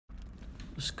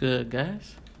What's good,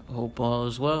 guys? I hope all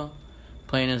is well.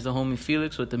 Playing as the homie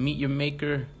Felix with the Meet Your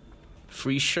Maker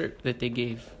free shirt that they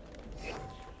gave.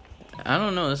 I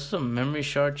don't know, this is a memory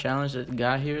shard challenge that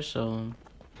got here, so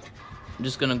I'm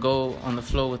just gonna go on the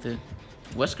flow with it.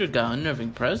 Wesker got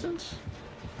unnerving presence.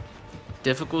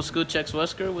 Difficult skill checks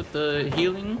Wesker with the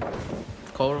healing,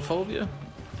 coulrophobia.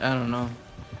 I don't know.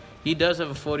 He does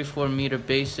have a 44-meter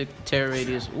basic tear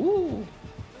radius. Ooh.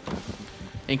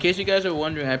 In case you guys are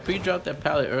wondering, I pre-dropped that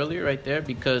pallet earlier right there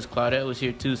because Claudette was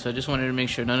here too, so I just wanted to make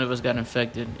sure none of us got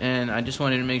infected. And I just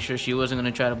wanted to make sure she wasn't going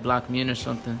to try to block me in or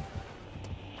something.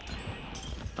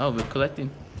 Oh, we're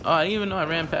collecting. Oh, I didn't even know I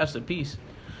ran past a piece.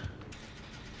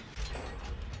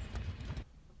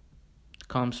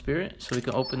 Calm spirit, so we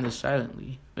can open this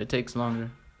silently, but it takes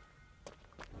longer.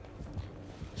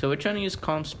 So we're trying to use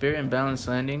calm spirit and balanced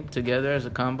landing together as a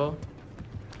combo.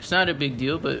 It's not a big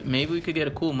deal, but maybe we could get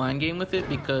a cool mind game with it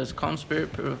because calm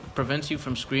spirit prevents you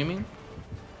from screaming.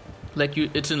 Like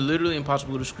it's literally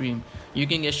impossible to scream. You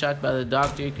can get shot by the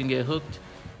doctor, you can get hooked.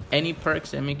 Any perks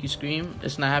that make you scream,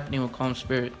 it's not happening with calm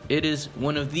spirit. It is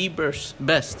one of the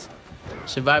best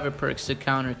survivor perks to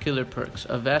counter killer perks.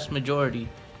 A vast majority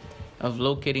of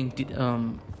locating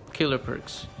killer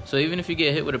perks. So even if you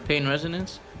get hit with a pain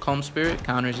resonance, calm spirit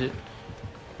counters it.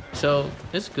 So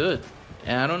it's good.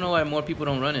 And I don't know why more people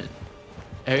don't run it.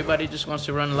 Everybody just wants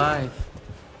to run live.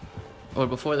 Or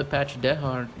before the patch dead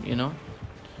hard, you know?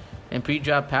 And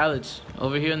pre-drop pallets.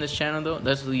 Over here on this channel though,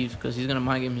 let's leave because he's gonna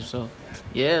mind game himself.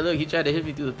 Yeah, look, he tried to hit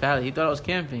me through the pallet. He thought I was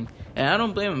camping. And I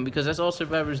don't blame him because that's all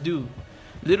survivors do.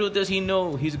 Little does he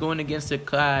know he's going against a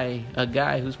guy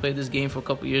who's played this game for a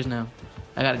couple years now.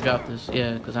 I gotta drop this,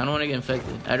 yeah, because I don't want to get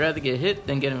infected. I'd rather get hit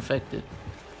than get infected.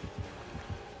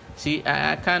 See,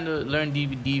 I kind of learned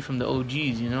DBD from the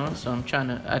OGs, you know? So I'm trying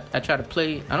to, I try to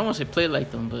play, I don't want to say play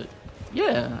like them, but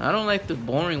yeah, I don't like the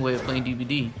boring way of playing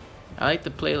DBD. I like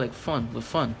to play like with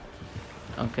fun.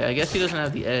 Okay, I guess he doesn't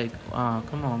have the egg. Wow,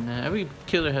 come on, man. Every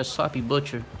killer has Sloppy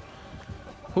Butcher.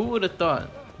 Who would have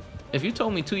thought? If you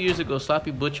told me 2 years ago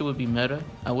Sloppy Butcher would be meta,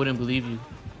 I wouldn't believe you.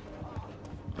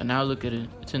 But now look at it.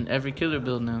 It's in every killer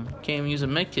build now. Can't even use a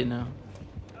medkit now.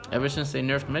 Ever since they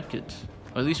nerfed medkits.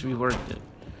 Or at least reworked it.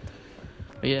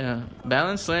 But yeah,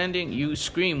 balanced landing, you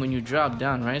scream when you drop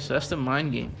down, right? So that's the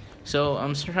mind game. So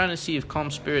I'm trying to see if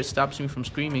calm spirit stops me from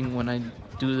screaming when I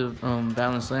do the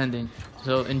balanced landing.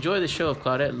 So enjoy the show of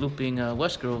Claudette looping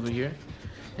Wesker over here.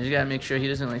 And you gotta make sure he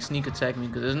doesn't like sneak attack me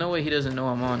because there's no way he doesn't know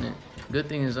I'm on it. Good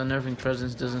thing is unnerving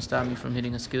presence doesn't stop me from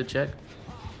hitting a skill check.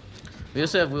 We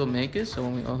also have Will Make It, so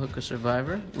when we unhook a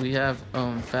survivor, we have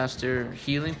faster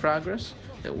healing progress.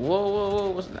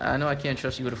 Whoa. I know I can't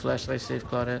trust you with a flashlight save,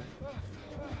 Claudette.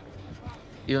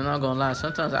 You're not gonna lie,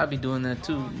 sometimes I be doing that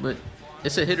too, but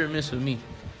it's a hit or miss with me.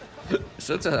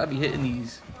 Sometimes I be hitting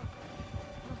these.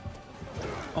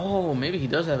 Oh, maybe he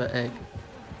does have an egg.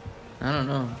 I don't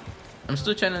know. I'm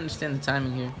still trying to understand the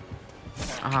timing here.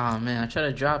 Ah, man, I try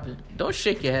to drop it. Don't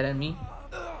shake your head at me.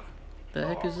 The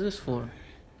heck is this for?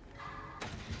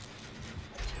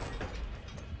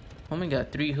 Homie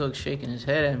got 3 hooks shaking his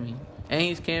head at me. And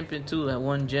he's camping too at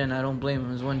 1 gen. I don't blame him.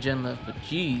 There's 1 gen left, but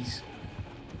jeez.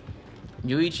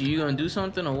 Yuichi, you gonna do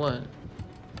something or what?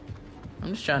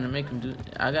 I'm just trying to make him do.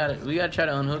 We gotta try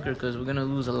to unhook her because we're gonna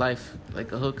lose a life,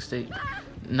 like a hook state.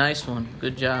 Nice one,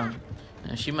 good job.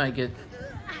 And she might get.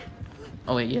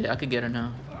 Oh wait, yeah, I could get her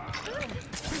now.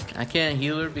 I can't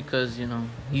heal her because you know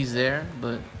he's there,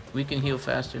 but we can heal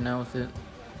faster now with it.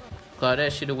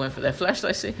 Claudette should have went for that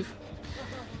flashlight save.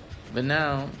 But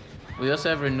now we also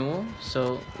have renewal,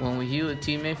 so when we heal a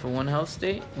teammate for 1 health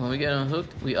state, when we get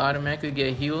unhooked, we automatically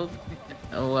get healed.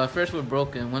 Well, first we're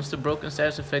broken. Once the broken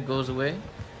status effect goes away,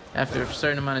 after a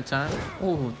certain amount of time,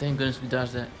 oh, thank goodness we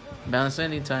dodged that. Balance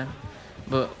landing time.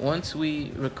 But once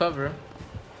we recover,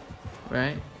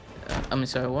 right?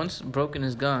 Once broken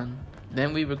is gone,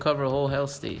 then we recover a whole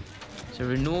health state. So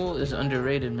renewal is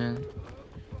underrated, man.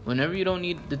 Whenever you don't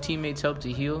need the teammates' help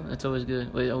to heal, that's always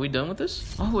good. Wait, are we done with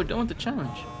this? Oh, we're done with the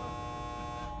challenge.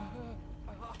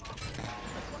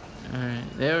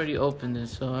 Alright, they already opened it,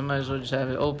 so I might as well just have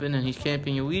it open. And he's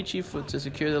camping Yuichi to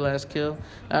secure the last kill.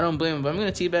 I don't blame him, but I'm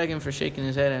going to teabag him for shaking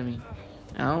his head at me.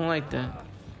 I don't like that.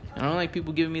 I don't like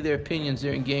people giving me their opinions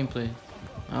during gameplay.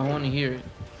 I don't want to hear it.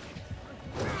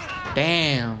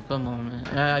 Damn, come on,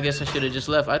 man. I guess I should have just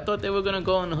left. I thought they were going to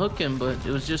go and hook him, but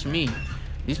it was just me.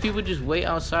 These people just wait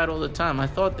outside all the time. I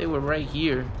thought they were right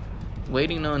here,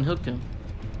 waiting to unhook him.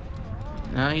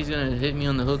 Now he's going to hit me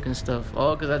on the hook and stuff,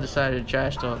 all because I decided to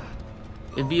trash talk.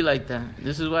 It'd be like that.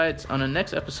 This is why it's on the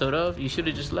next episode of You Should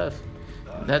Have Just Left.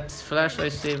 That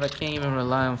flashlight save, I can't even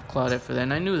rely on Claudette for that,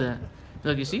 and I knew that.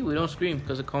 Look, you see, we don't scream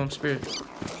because of calm spirit.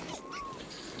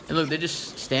 And look, they're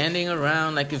just standing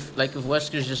around like if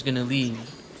Wesker's just gonna leave.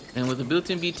 And with a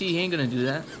built-in BT, he ain't gonna do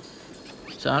that.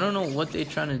 So I don't know what they're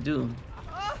trying to do.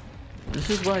 This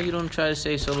is why you don't try to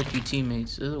save solo queue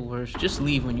teammates. They're the worst. Just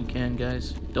leave when you can,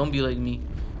 guys. Don't be like me.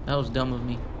 That was dumb of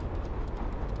me.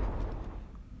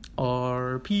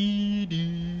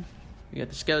 RPD. We got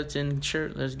the skeleton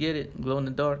shirt. Let's get it. Glow in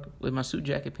the dark with my suit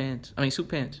jacket pants. I mean, suit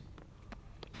pants.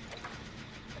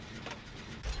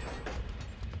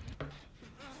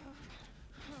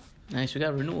 Nice, we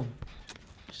got renewal.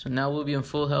 So now we'll be on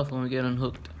full health when we get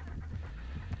unhooked.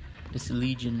 It's the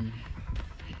Legion.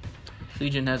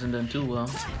 Legion hasn't done too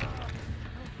well.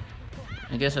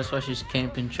 I guess that's why she's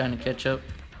camping, trying to catch up.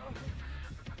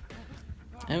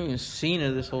 I haven't even seen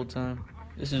her this whole time.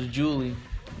 This is Julie.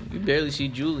 You barely see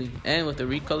Julie. And with the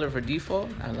recolor for default,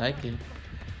 I like it.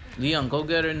 Leon, go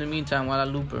get her in the meantime while I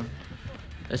loop her.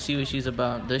 Let's see what she's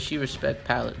about. Does she respect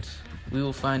pallets? We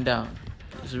will find out.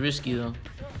 It's risky though.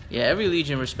 Yeah, every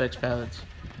Legion respects pallets.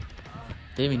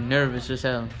 They be nervous as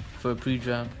hell for a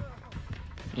pre-drop.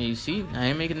 Yeah, you see? I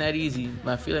ain't making that easy,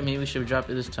 but I feel like maybe we should have dropped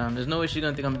it this time. There's no way she's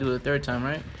gonna think I'm gonna do it the third time,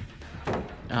 right?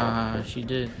 Ah, she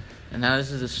did. And now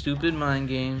this is a stupid mind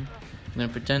game. I'm gonna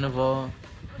pretend evolve.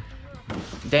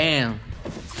 Damn.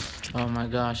 Oh my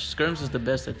gosh. Skirms is the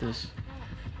best at this.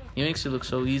 He makes it look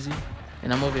so easy.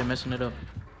 And I'm over here messing it up.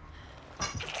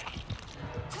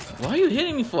 Why are you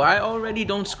hitting me for? I already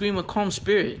don't scream a calm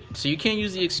spirit. So you can't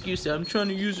use the excuse that I'm trying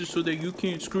to use it so that you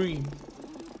can't scream.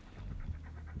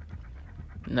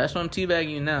 And that's why I'm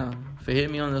teabagging you now. For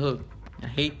hitting me on the hook. I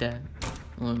hate that.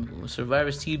 When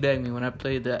survivors teabag me when I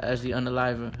play that as the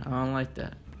unaliver. I don't like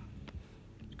that.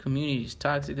 Community is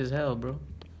toxic as hell, bro.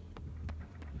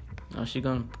 Oh, she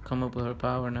gonna come up with her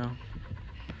power now.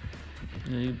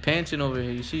 You panting over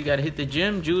here. You see, you gotta hit the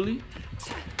gym, Julie.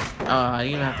 Oh, I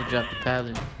didn't even have to drop the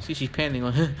pallet. See, she's panting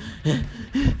on.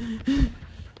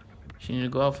 She need to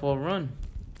go out for a run.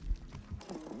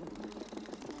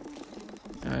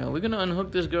 Alright, we're gonna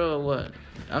unhook this girl or what?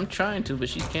 I'm trying to, but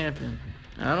she's camping.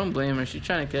 I don't blame her. She's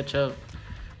trying to catch up.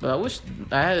 But I wish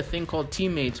I had a thing called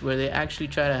teammates where they actually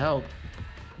try to help.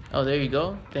 Oh, there you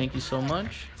go. Thank you so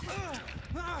much.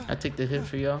 I take the hit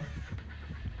for y'all.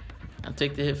 I'll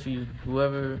take the hit for you.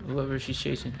 Whoever she's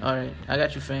chasing. Alright, I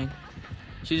got you, Fang.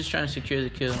 She's just trying to secure the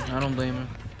kill. I don't blame her.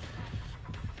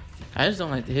 I just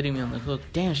don't like the hitting me on the hook.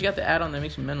 Damn, she got the add-on that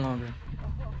makes me mend longer.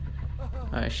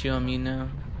 Alright, she on me now.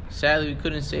 Sadly, we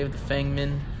couldn't save the Fang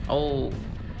Min. Oh,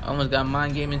 I almost got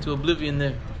mind game into oblivion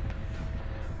there.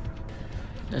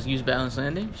 Let's use balance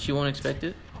landing. She won't expect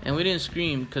it. And we didn't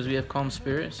scream because we have calm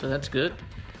spirit, so that's good.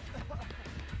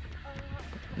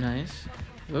 Nice.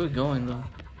 Where are we going though?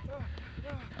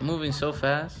 I'm moving so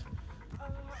fast.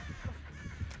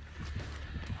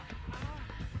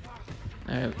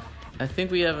 Alright, I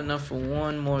think we have enough for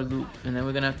one more loop, and then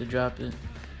we're gonna have to drop it.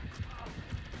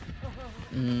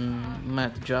 We might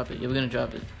have to drop it. Yeah, we're gonna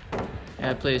drop it. I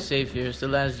gotta play it safe here. It's the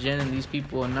last gen, and these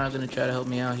people are not gonna try to help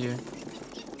me out here.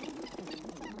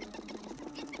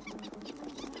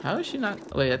 How is she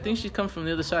not? Wait, I think she's coming from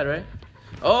the other side, right?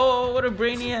 Oh, what a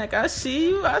brainiac. I see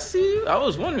you. I see you. I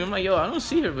was wondering. I'm like, yo, I don't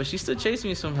see her, but she's still chasing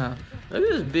me somehow. Look at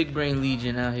this big brain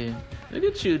Legion out here. Look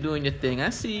at you doing your thing. I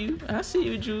see you. I see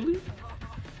you, Julie.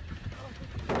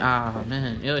 Ah,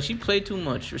 man. Yo, she played too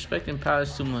much. Respecting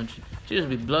palace too much. She just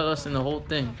be bloodlusting the whole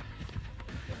thing.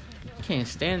 Can't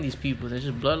stand these people. They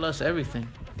just bloodlust everything.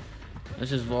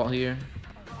 Let's just vault here.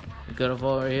 We got a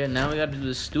vault right here. Now we gotta do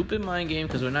this stupid mind game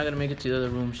because we're not gonna make it to the other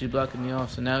room. She's blocking me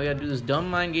off. So now we gotta do this dumb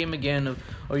mind game again of,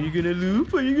 are you gonna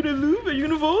loop? Are you gonna loop? Are you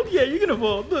gonna vault? Yeah, you're gonna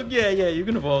vault. Look, yeah, you're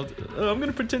gonna vault. I'm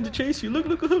gonna pretend to chase you. Look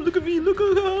at me. Look at me. Look at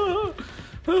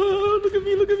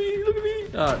me.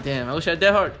 Oh, damn. I wish I had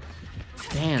that heart.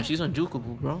 Damn, she's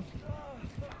unjukable, bro.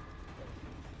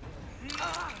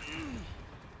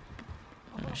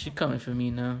 She's coming for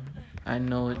me now. I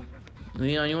know it.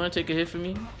 Leon, you want to take a hit for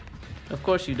me? Of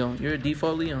course you don't. You're a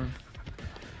default Leon.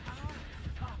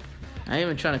 I ain't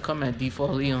even trying to come at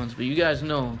default Leons, but you guys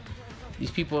know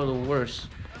these people are the worst.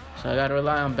 So I gotta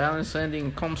rely on balance landing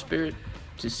and calm spirit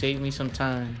to save me some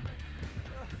time.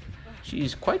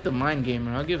 She's quite the mind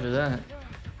gamer, I'll give her that.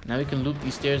 Now we can loop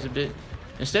these stairs a bit.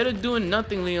 Instead of doing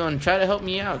nothing, Leon, try to help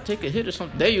me out. Take a hit or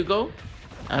something. There you go.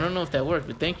 I don't know if that worked,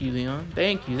 but thank you, Leon.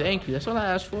 Thank you. That's all I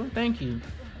asked for. Thank you.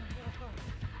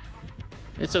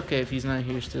 It's okay if he's not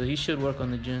here still. He should work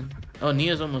on the gen. Oh,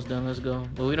 Nia's almost done. Let's go.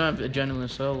 But we don't have adrenaline,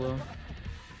 so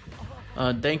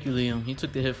well. Thank you, Leon. He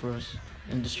took the hit for us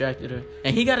and distracted her.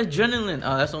 And he got adrenaline.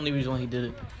 Oh, that's the only reason why he did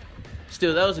it.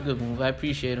 Still, that was a good move. I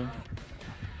appreciate him.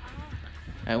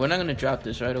 Alright, we're not gonna drop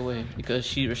this right away because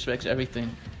she respects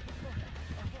everything.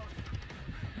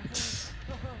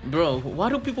 Bro, why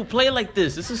do people play like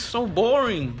this? This is so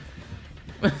boring.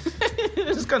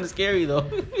 This is kind of scary though.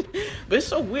 But it's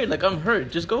so weird. Like, I'm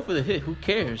hurt. Just go for the hit. Who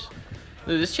cares?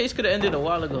 Look, this chase could have ended a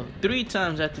while ago. 3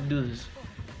 times I have to do this.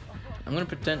 I'm gonna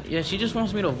pretend. Yeah, she just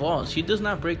wants me to vault. She does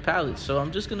not break pallets, so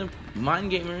I'm just gonna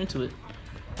mind game her into it.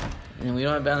 And we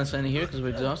don't have balance landing here because we're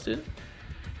exhausted.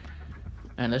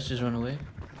 Alright, let's just run away.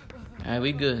 Alright,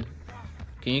 we good.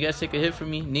 Can you guys take a hit for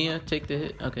me? Nia, take the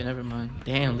hit. Okay, never mind.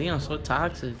 Damn, Leon's so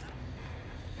toxic.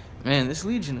 Man, this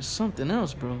Legion is something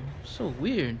else, bro. So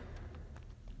weird.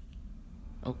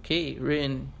 Okay,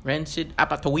 Rancid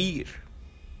Abattoir.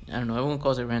 I don't know, everyone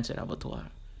calls it Rancid Abattoir.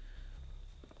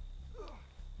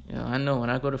 Yeah, I know, when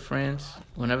I go to France,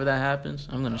 whenever that happens,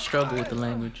 I'm gonna struggle with the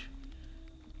language.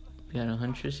 We got a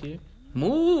Huntress here.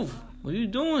 Move! What are you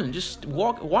doing? Just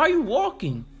walk. Why are you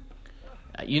walking?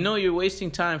 You know you're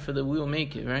wasting time for the we'll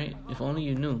make it, right? If only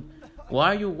you knew. Why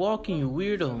are you walking, you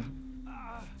weirdo?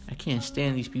 I can't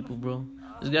stand these people, bro.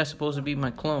 This guy's supposed to be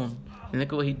my clone. And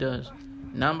look at what he does.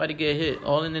 Now I'm about to get hit.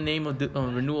 All in the name of the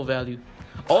renewal value.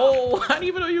 Oh, I didn't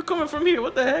even know you were coming from here.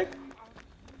 What the heck?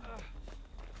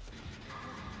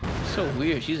 So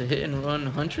weird. She's a hit and run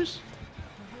Huntress?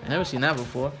 I've never seen that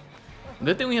before.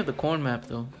 Good thing we have the corn map,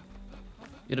 though.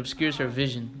 It obscures her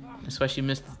vision. That's why she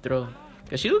missed the throw.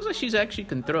 Because she looks like she's actually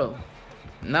can throw.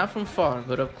 Not from far,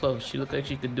 but up close. She looked like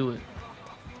she could do it.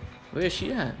 Where is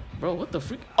she at? Bro, what the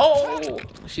freak? Oh!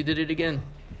 She did it again.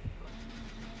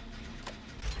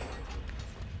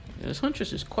 Yeah, this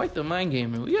Huntress is quite the mind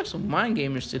gamer. We have some mind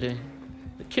gamers today.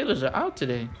 The killers are out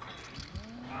today.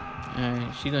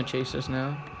 Alright, she's gonna chase us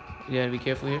now. We gotta be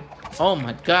careful here. Oh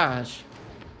my gosh.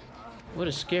 What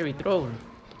a scary thrower.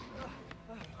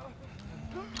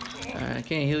 Alright, I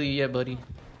can't heal you yet, buddy.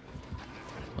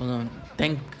 Hold on.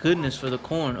 Thank goodness for the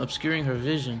corn obscuring her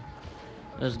vision.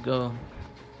 Let's go.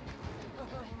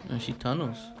 Oh, she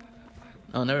tunnels.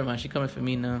 Oh, never mind. She coming for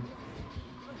me now.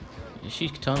 Yeah, she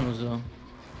tunnels though.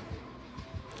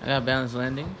 I got balance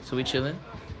landing, so we chilling.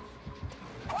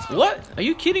 What? Are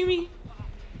you kidding me?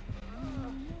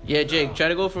 Yeah, Jake, try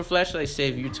to go for flashlight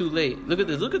save. You're too late. Look at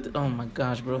this. Look at this. Oh my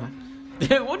gosh, bro.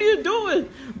 What are you doing?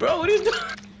 Bro, what are you doing?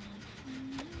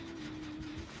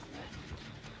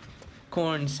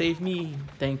 Corn, save me.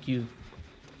 Thank you.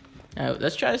 Alright,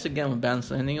 let's try this again with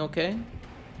balance landing, okay?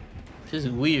 This is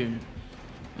weird.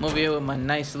 I'm over here with my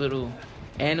nice little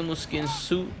animal skin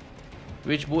suit.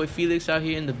 Rich boy Felix out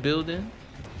here in the building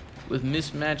with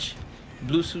mismatched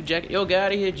blue suit jacket. Yo, get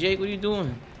out of here, Jake. What are you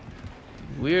doing?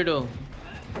 Weirdo.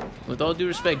 With all due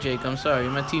respect, Jake, I'm sorry.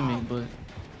 You're my teammate, but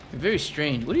you're very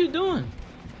strange. What are you doing?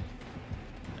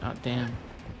 Oh, damn.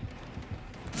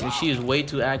 Dude, she is way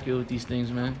too accurate with these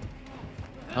things, man.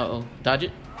 Uh-oh. Dodge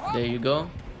it. There you go.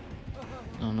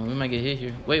 Oh, no. We might get hit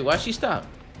here. Wait, why'd she stop?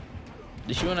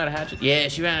 Did she run out of hatches? Yeah,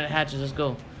 she ran out of hatches. Let's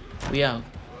go. We out.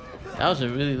 That was a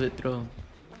really lit throw.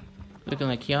 Looking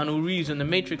like Keanu Reeves in the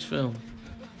Matrix film.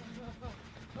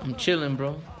 I'm chilling,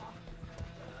 bro.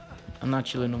 I'm not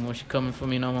chilling no more. She coming for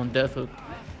me and I'm on death hook.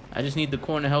 I just need the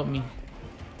corn to help me.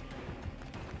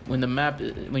 When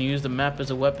you use the map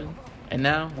as a weapon. And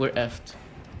now we're effed.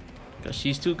 Because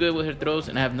she's too good with her throws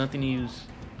and I have nothing to use.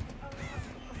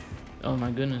 Oh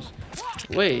my goodness.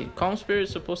 Wait, Calm Spirit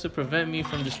is supposed to prevent me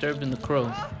from disturbing the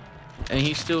crow. And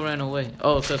he still ran away.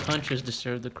 Oh, because Huntress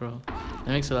disturbed the crow. That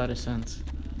makes a lot of sense.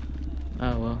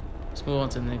 Oh well. Let's move on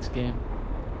to the next game.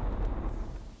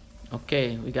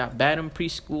 Okay, we got Batum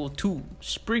Preschool 2,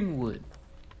 Springwood.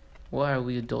 Why are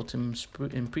we adults in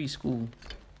preschool?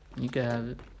 You can have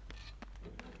it.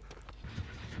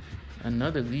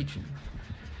 Another Legion.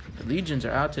 The Legions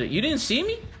are out today. You didn't see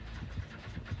me?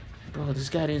 Bro, this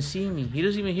guy didn't see me. He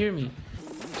doesn't even hear me.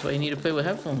 That's why you need to play with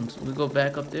headphones. We go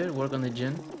back up there, work on the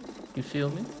gen. You feel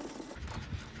me?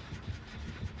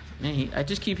 Man, I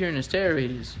just keep hearing his terror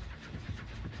radius.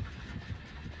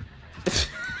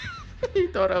 He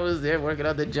thought I was there working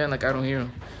out the gen like I don't hear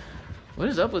him. What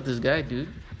is up with this guy, dude?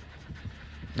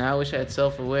 Now I wish I had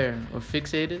self-aware or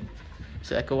fixated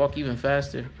so I could walk even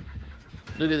faster.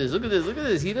 Look at this, look at this, look at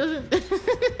this. He doesn't...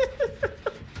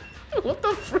 What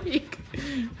the freak?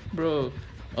 Bro.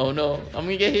 Oh no, I'm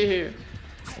gonna get hit here.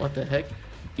 What the heck?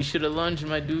 You should have lunged,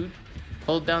 my dude.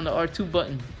 Hold down the R2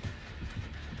 button.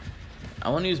 I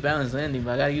want to use balance landing,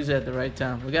 but I gotta use it at the right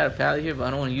time. We got a pallet here, but I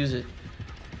don't want to use it.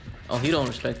 Oh, he don't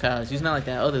respect pallets. He's not like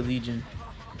that other Legion.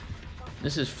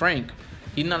 This is Frank.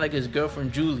 He's not like his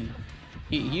girlfriend Julie.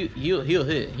 He'll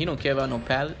hit. He don't care about no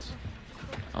pallets.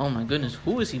 Oh my goodness,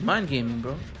 who is he mind gaming,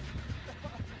 bro?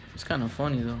 It's kind of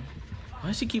funny though. Why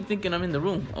does he keep thinking I'm in the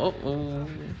room? Oh.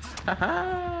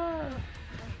 Haha.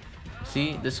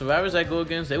 See, the survivors I go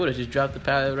against, they would have just dropped the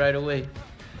pallet right away.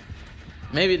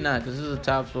 Maybe not, because this is a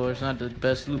top floor. It's not the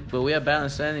best loop. But we have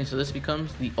balanced landing, so this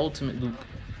becomes the ultimate loop.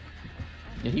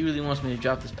 Yeah, he really wants me to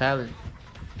drop this pallet.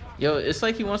 Yo, it's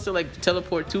like he wants to like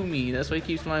teleport to me. That's why he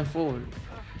keeps flying forward.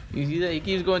 You see that? He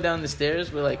keeps going down the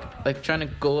stairs, but like trying to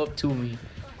go up to me.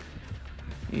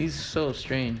 He's so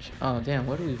strange. Oh damn,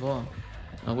 where do we vault?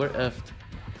 Oh, we're effed.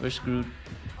 We're screwed.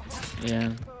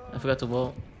 Yeah, I forgot to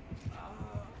vault.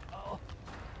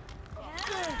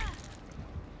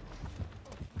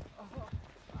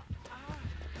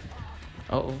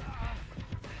 Uh-oh.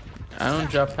 I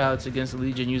don't drop pallets against the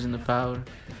Legion using the power.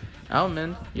 I'll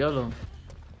mend. YOLO.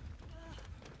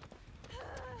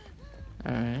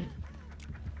 Alright.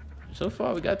 So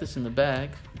far, we got this in the bag.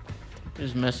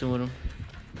 Just messing with him.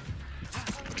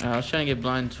 I was trying to get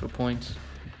blinds for points.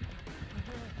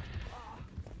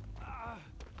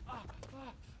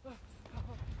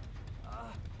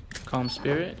 Calm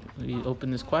Spirit. We open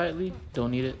this quietly.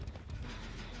 Don't need it.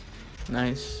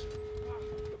 Nice.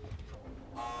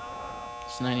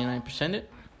 It's 99% it.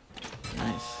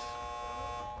 Nice.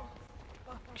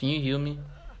 Can you heal me,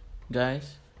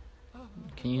 guys?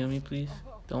 Can you heal me, please?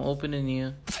 Don't open it,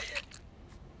 Nia.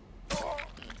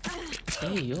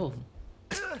 Hey, yo.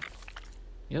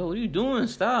 Yo, what are you doing?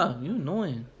 Stop. You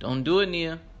annoying. Don't do it,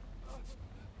 Nia.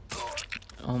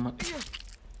 Oh my.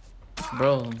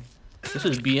 Bro. This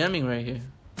is BMing right here.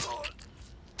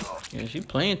 Yeah, she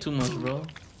playing too much, bro.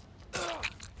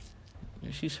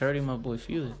 Yeah, she's hurting my boy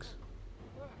Felix.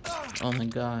 Oh my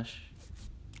gosh.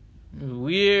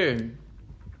 Weird.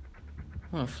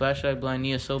 I want to flashlight blind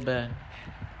Nia so bad.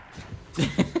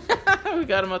 We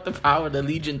got him at the power, the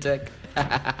Legion tech.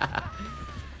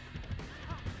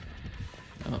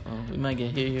 Uh-oh, we might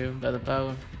get hit here by the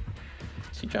power.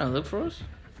 Is he trying to look for us?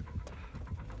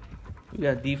 We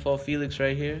got default Felix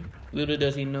right here. Little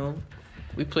does he know,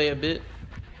 we play a bit.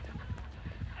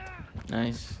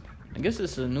 Nice. I guess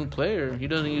it's a new player. He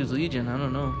doesn't use Legion. I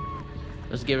don't know.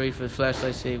 Let's get ready for the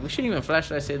flashlight save. We shouldn't even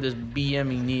flashlight save this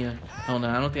BMing Nia. Hold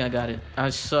on, I don't think I got it. I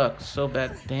suck so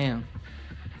bad. Damn.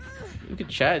 We could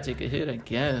try to take a hit, I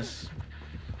guess.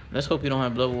 Let's hope you don't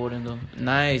have Blood Warden though.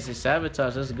 Nice, it's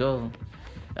Sabotage. Let's go.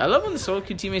 I love when the solo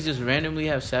queue teammates just randomly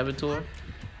have Saboteur.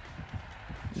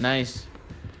 Nice.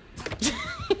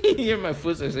 You hear my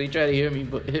footsteps, so you try to hear me,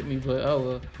 but hit me, but oh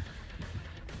well.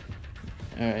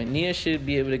 Alright, Nia should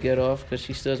be able to get off because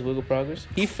she still has wiggle progress.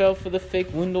 He fell for the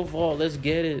fake window vault. Let's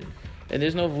get it. And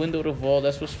there's no window to vault.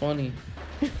 That's what's funny.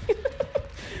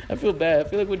 I feel bad. I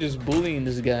feel like we're just bullying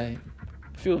this guy.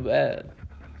 I feel bad.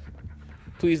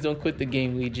 Please don't quit the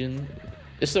game, Legion.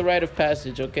 It's a rite of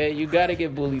passage, okay? You gotta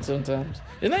get bullied sometimes.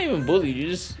 It's not even bullied. You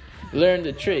just learn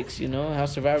the tricks, you know? How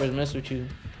survivors mess with you.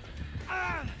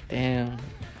 Damn.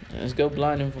 Let's go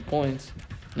blind him for points.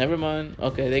 Never mind.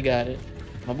 Okay, they got it.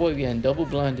 My boy getting double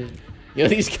blinded. Yo,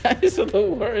 these guys are the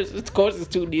worst. Of course, it's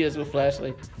 2 Nias with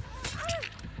flashlights.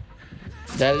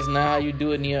 That is not how you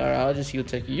do it, Nia. Alright, I'll just heal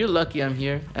tech you. You're lucky I'm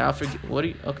here. I'll forget. What are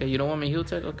you? Okay, you don't want me to heal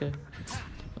tech? Okay.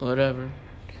 Whatever.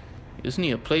 This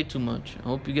Nia played too much. I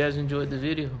hope you guys enjoyed the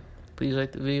video. Please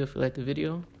like the video if you like the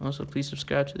video. Also, please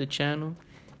subscribe to the channel.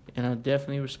 And I'll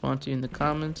definitely respond to you in the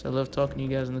comments. I love talking to you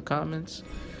guys in the comments.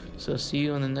 So see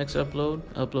you on the next upload.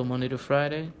 Upload Monday to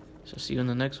Friday. So see you on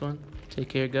the next one. Take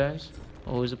care, guys.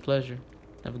 Always a pleasure.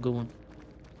 Have a good one.